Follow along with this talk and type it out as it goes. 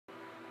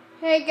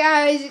Hey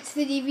guys, it's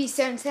the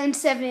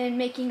DV777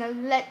 making a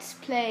Let's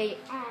Play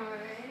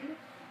on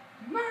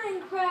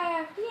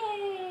Minecraft.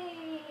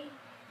 Yay!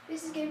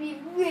 This is going to be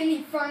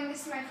really fun.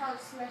 This is my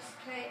first Let's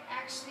Play.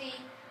 Actually,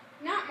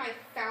 not my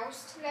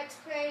first Let's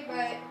Play,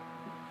 but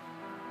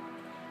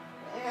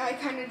I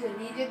kind of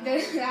deleted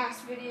the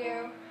last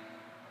video.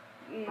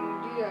 Did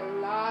a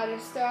lot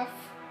of stuff.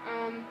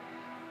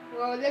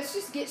 Well, let's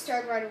just get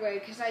started right away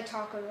because I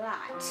talk a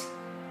lot.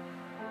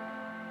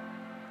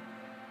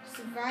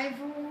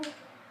 Survival.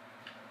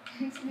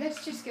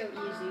 Let's just go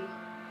easy.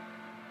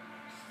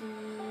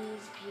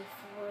 Please be a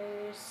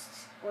forest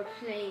or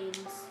plains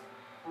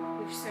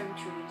with some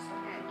trees,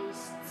 at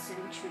least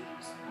some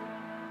trees.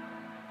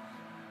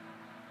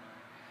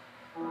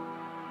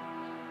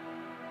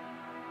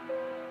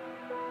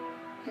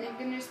 Thank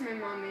goodness my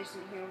mom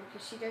isn't here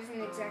because she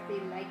doesn't exactly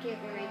like it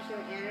when I kill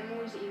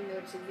animals, even though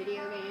it's a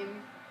video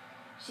game.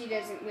 She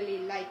doesn't really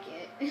like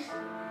it.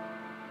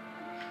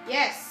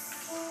 Yes!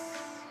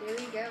 Here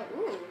we go.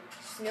 Ooh,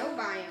 snow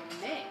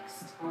biome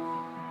next.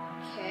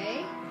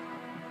 Okay.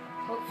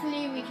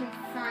 Hopefully we can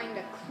find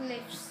a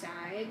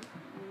cliffside.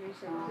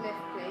 There's a cliff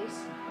place.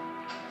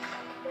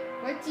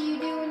 What do you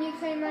do when you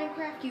play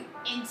Minecraft? You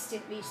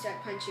instantly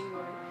start punching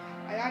wood.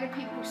 A lot of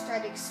people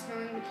start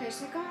exploring the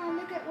place like, oh,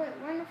 look at what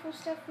wonderful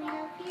stuff we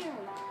have here.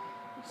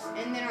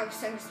 And then all of a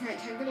sudden it's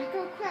nighttime. They're like,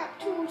 oh crap,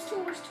 tools,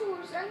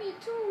 I need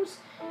tools.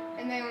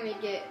 And they only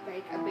get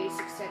like a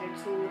basic set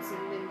of tools,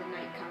 and then the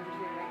night comes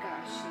and they're like,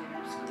 oh shoot,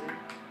 I'm screwed.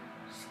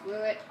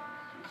 Screw it.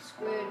 I'm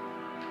screwed.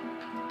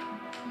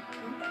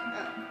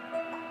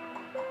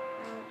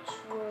 Ouch,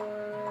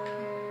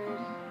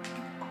 wood.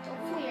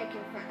 Hopefully I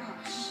can find, oh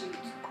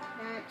shoot.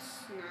 That's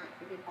not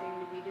a good thing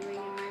to be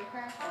doing in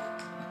Minecraft.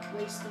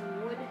 Wasting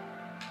wood.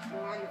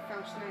 Well, on the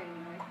first night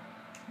anyway.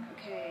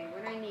 Okay,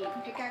 what I need,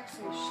 pickaxe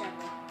and a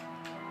shovel.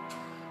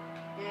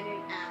 And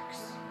an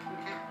axe.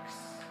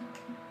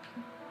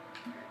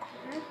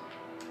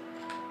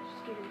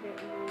 Just get a bit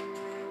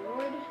more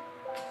wood.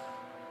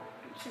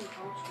 Some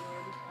pulse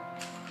wood.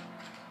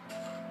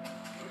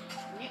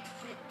 Knit.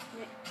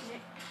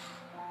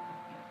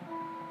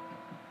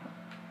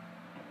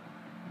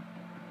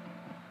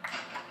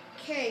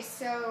 Okay,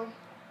 so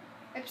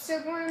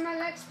episode 1 of my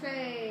Let's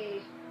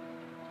Play.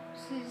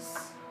 This is,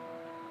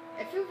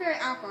 I feel very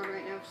alcohol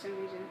right now for some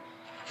reason.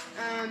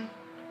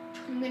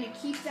 I'm going to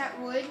keep that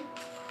wood,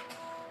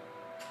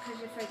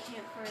 because if I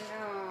can't find,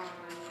 oh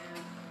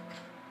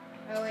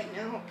no. Oh wait,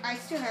 no, I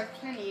still have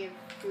plenty of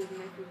food in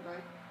my food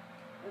bar.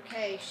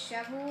 Okay,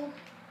 shovel,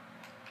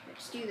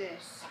 let's do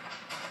this.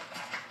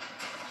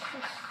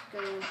 Let's just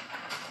go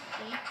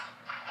deep,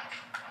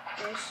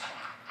 fish,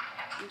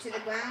 into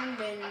the ground,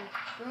 and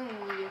boom,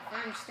 you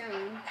find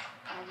stone,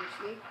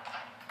 obviously.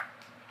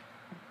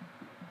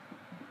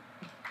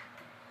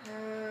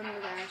 Oh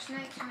gosh,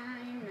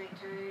 nighttime.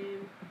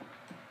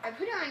 I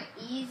put it on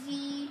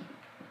easy,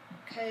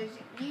 because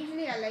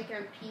usually I like it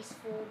on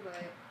peaceful,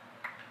 but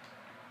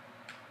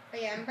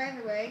yeah, and by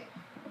the way,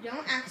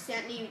 don't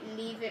accidentally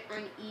leave it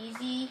on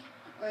easy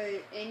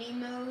or any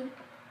mode,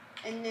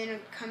 and then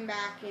come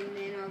back, and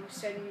then all of a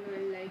sudden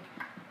you're like,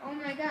 oh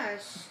my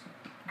gosh,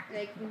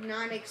 like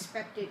not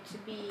expect it to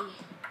be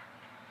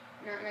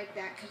not like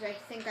that, because I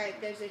think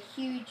there's a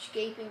huge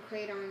gaping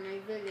crater on my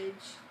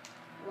village.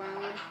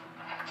 Wow.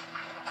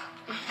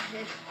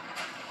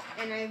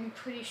 And I'm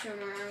pretty sure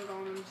my iron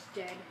golem's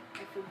dead.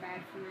 I feel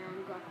bad for my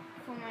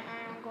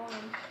iron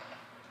golem.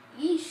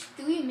 Yeesh,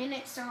 3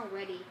 minutes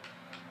already.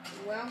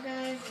 Well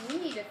guys, we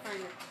need to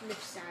find a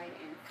cliffside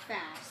and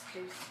fast,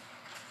 because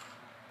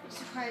it's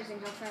surprising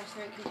how fast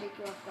night can take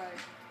you off guard.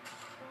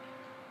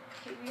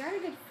 Okay, we got a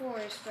good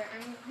forest, but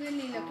I'm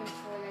really looking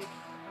for like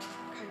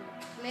kind of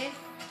a cliff.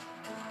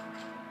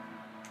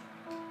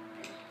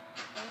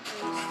 Don't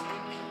waste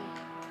any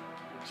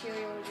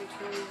materials or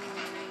tools in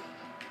the night.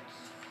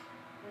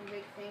 One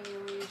big thing you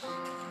use.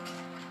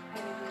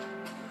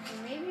 Okay,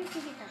 maybe if we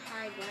get to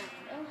high ground.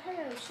 Oh,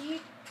 hello,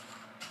 sheep.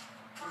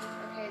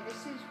 Okay,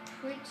 this is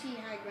pretty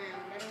high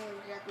ground. I don't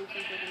exactly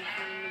think we're going to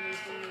find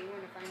anything we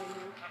want to find in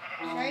here.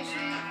 Sorry,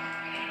 sheep.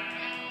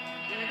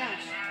 Oh my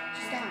gosh,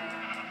 stop.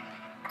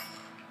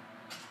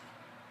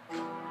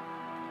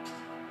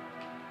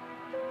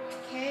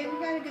 Okay, we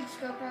got a good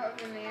scope out of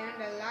the land.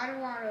 A lot of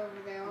water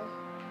over there.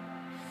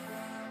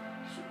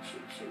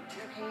 Shoot.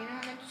 Okay, you know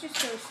what? Let's just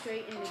go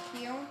straight into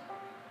here.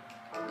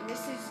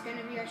 This is going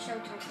to be our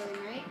shelter for the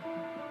night.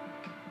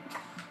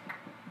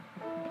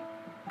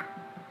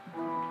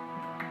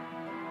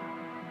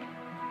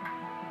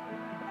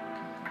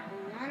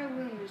 A lot of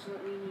room is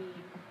what we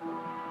need.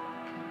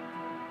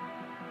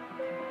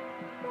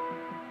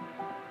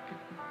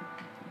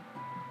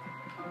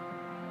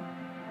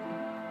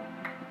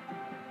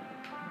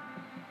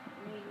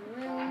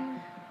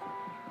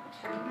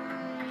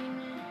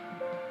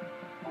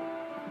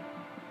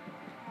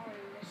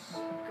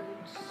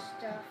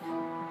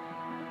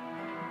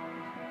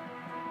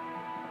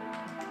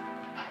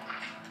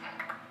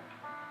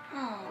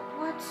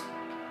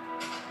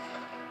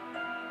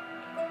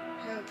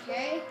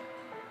 Okay,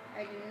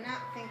 I do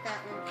not think that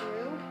went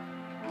through.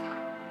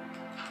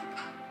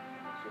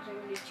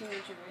 too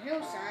much of a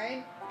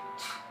hillside.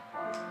 I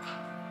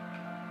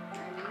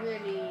really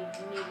needed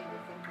to think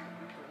that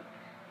before.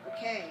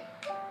 Okay.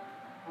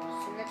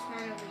 So let's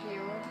find over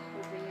here,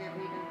 hoping that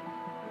we don't.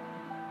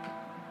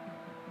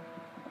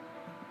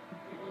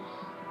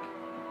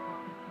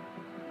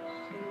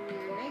 It's gonna be a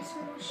nice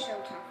little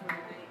shelter for the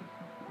night.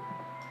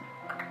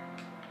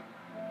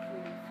 For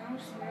the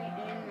first night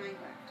in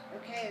Minecraft.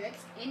 Okay,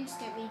 let's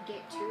instantly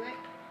get to it.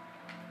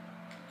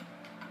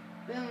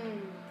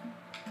 Boom.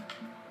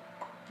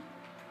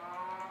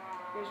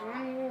 There's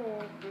one rule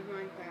of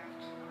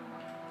Minecraft.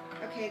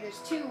 Okay, there's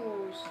 2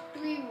 rules,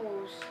 3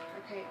 rules.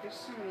 Okay, there's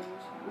so many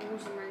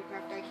rules in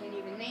Minecraft, I can't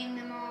even name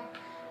them all.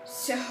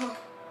 So,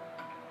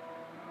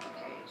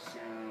 okay, so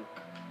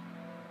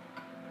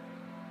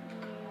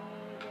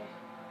need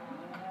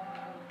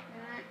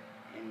that,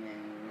 and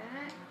then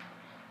that.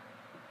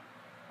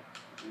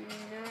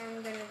 Now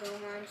I'm gonna go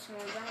mine some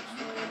more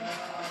rockwood.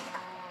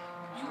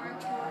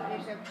 Charcoal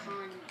is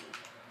upon me.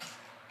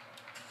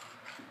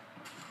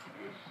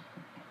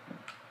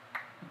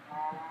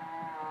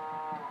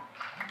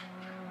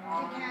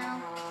 Hey, cow.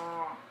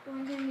 Oh,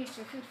 I'm gonna need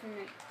some food from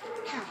the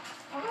cow.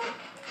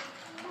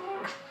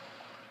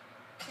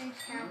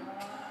 Thanks, cow.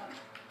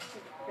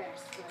 You're the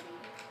best, buddy.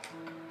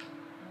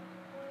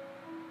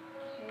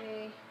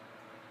 Okay.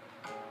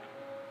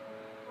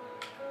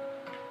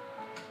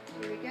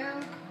 Here we go.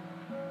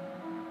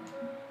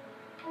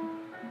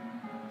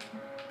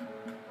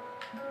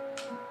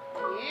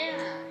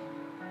 Yeah.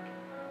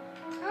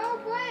 Oh,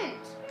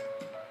 Brent.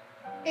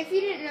 If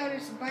you didn't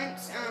notice,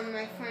 Brent's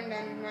my friend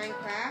on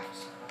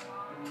Minecraft.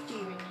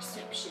 Demon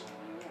Deception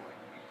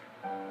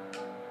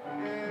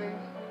 1.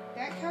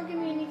 That cow give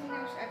me anything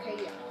else? Okay,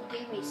 yeah, he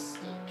gave me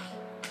steak.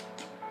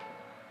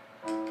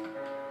 Okay,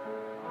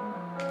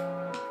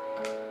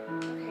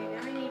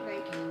 now I need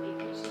like 8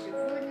 pieces of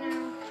wood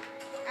now.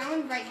 I'll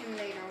invite him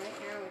later. Right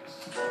now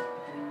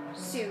it's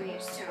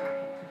serious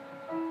time.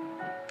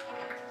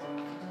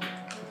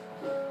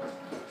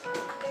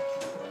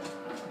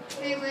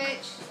 Hey,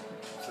 Rich.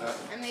 What's that?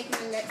 I'm making a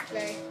let's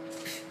play.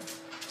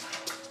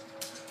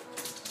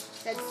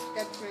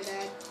 That's my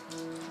dad.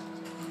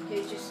 He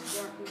just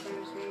walked in front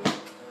of his screen.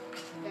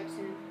 That's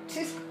him.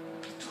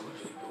 Told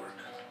you it'd work.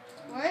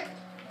 What?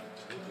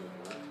 Told you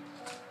it'd work.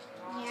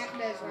 Yeah, it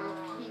does well.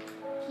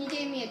 He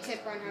gave me a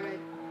tip on how to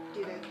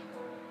do the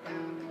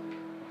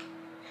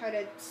how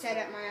to set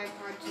up my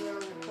iPod to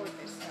record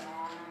this stuff.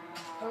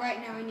 But right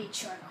now I need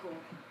charcoal.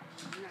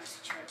 Nice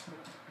charcoal.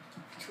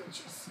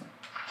 Torches.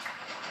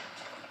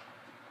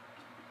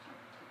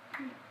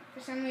 For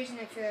some reason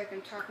I feel like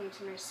I'm talking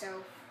to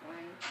myself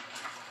when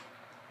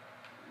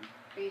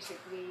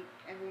basically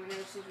everyone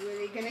else is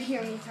really gonna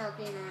hear me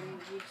talking on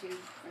YouTube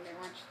when they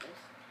watch this.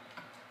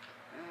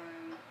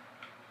 I'm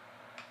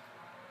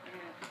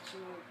gonna put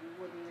some more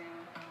wood in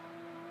there.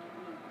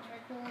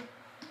 Charcoal.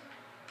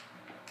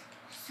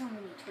 So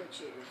many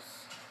torches.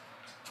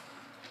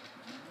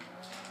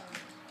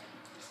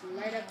 Just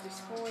light up this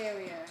whole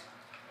area.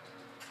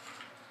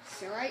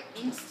 So I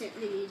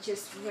instantly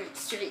just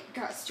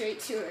got straight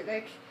to it.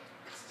 Like,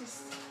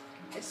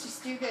 let's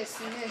just do this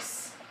and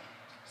this,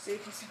 so we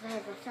can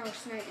survive our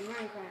first night in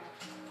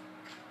Minecraft.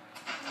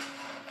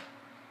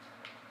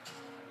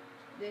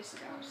 This is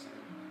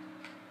awesome.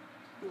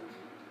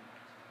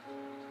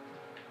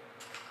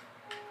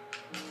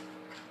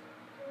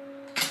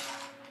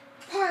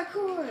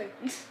 Parkour!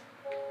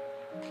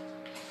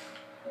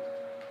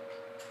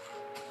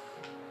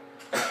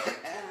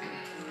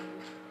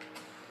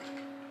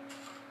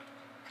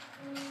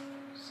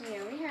 So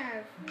yeah, we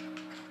have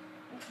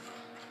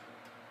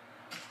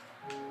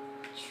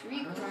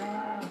tree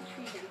climb,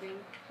 tree jumping.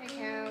 Hey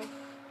cow.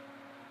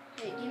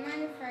 Hey, do you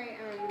mind if I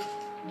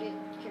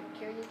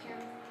kill you,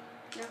 cow?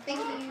 No, thank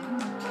you.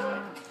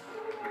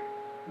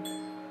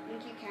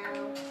 Thank you, cow.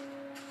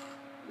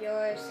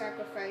 Your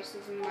sacrifice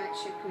is much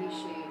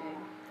appreciated.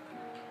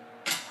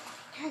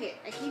 Tag it.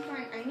 I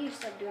need to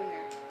stop doing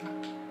that.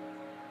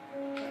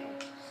 Okay,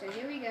 so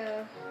here we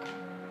go.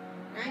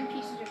 9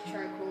 pieces of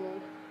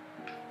charcoal.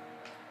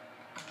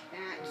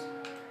 That.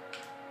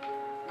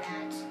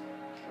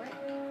 What?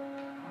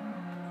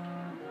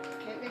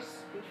 Can't this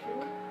be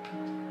true?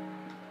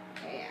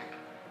 Okay, yeah.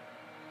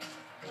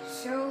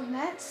 So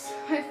that's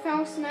our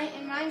first night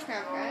in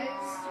Minecraft,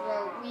 guys.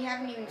 Well, we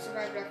haven't even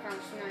survived our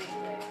first night,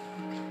 but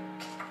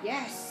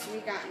yes, we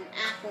got an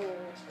apple.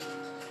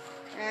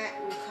 That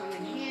will come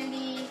in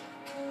handy.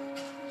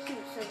 Let's see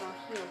what's over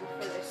here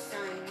before the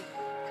sun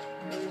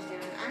goes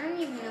down. I don't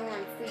even know why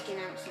I'm freaking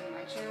out so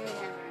much. I only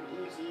have it on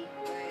easy,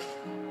 but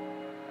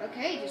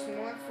okay, just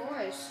more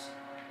forest.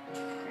 I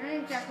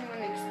don't exactly want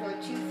to explore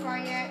too far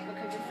yet,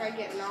 because if I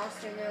get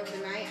lost in the middle of the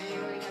night, I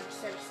only have a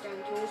set of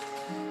stone tools.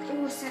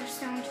 Oh, a set of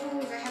stone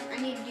tools. I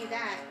need to do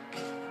that.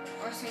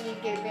 Also, I need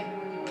to get a bit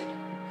more wood.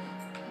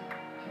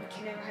 You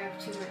can never have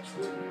too much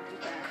wood in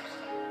Minecraft.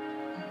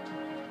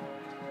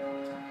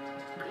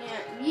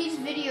 Yeah, these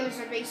videos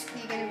are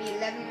basically going to be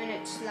 11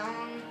 minutes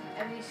long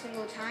every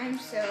single time,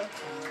 so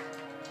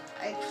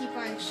I keep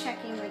on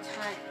checking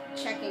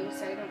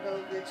so I don't go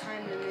over the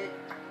time limit.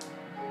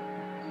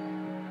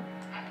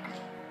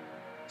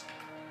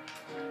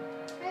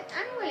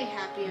 really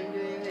happy I'm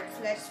doing this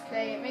Let's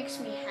Play. It makes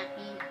me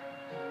happy.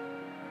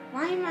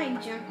 Why am I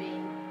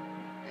jumping?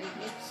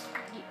 It's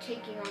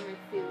taking on my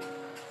food.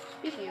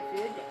 Speaking of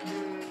food,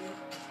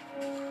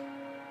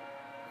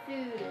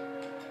 food.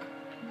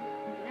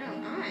 Now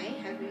I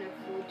have enough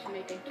food to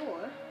make a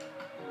door.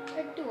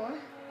 Let me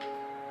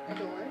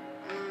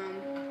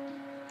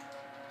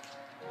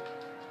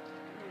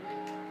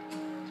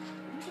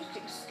just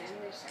extend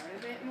this out a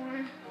bit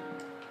more.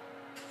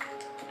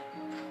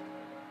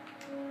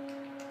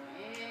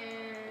 And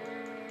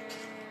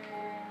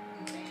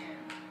bam.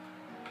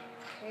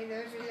 Okay,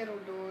 there's a little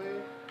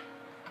door.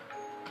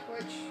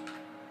 Which,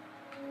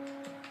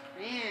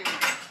 bam.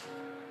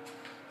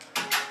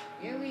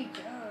 Here we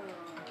go.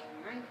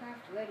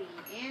 Minecraft ready.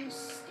 And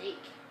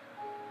steak.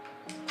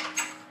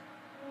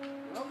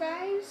 Well,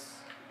 guys,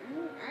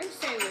 I'd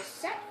say we're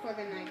set for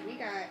the night. We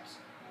got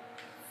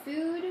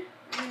food.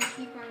 I'm going to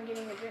keep on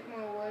getting a bit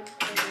more wood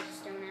for the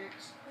stone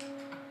axe.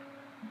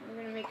 I'm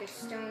going to make a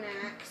stone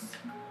axe.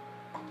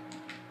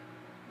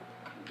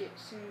 Get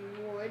some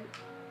wood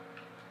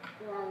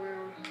while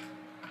we're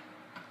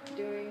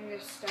doing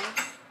this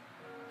stuff.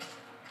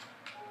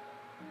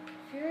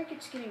 I feel like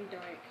it's getting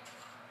dark.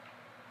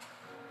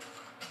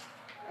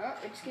 Oh,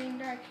 it's getting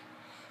dark.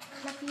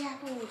 Clucky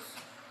apples.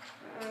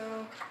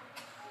 Uh-oh.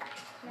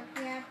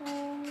 Clucky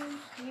apples.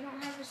 We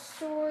don't have a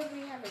sword.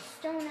 We have a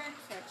stone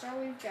axe. That's all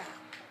we've got.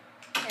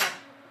 Okay.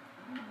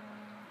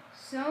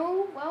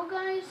 So, well,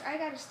 guys, I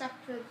gotta stop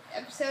the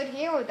episode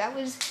here. Oh, that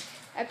was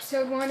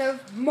episode 1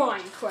 of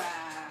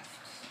Minecraft.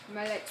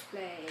 My Let's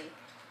Play.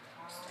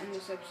 Just end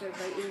this episode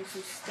by eating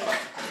some steak.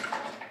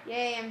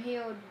 Yay, I'm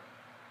healed.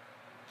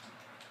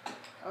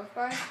 Health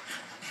bar?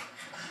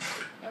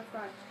 Health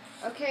bar.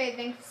 Okay,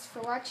 thanks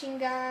for watching,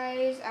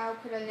 guys. I'll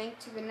put a link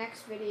to the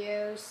next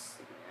videos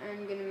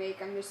I'm gonna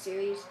make on this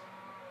series.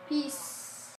 Peace.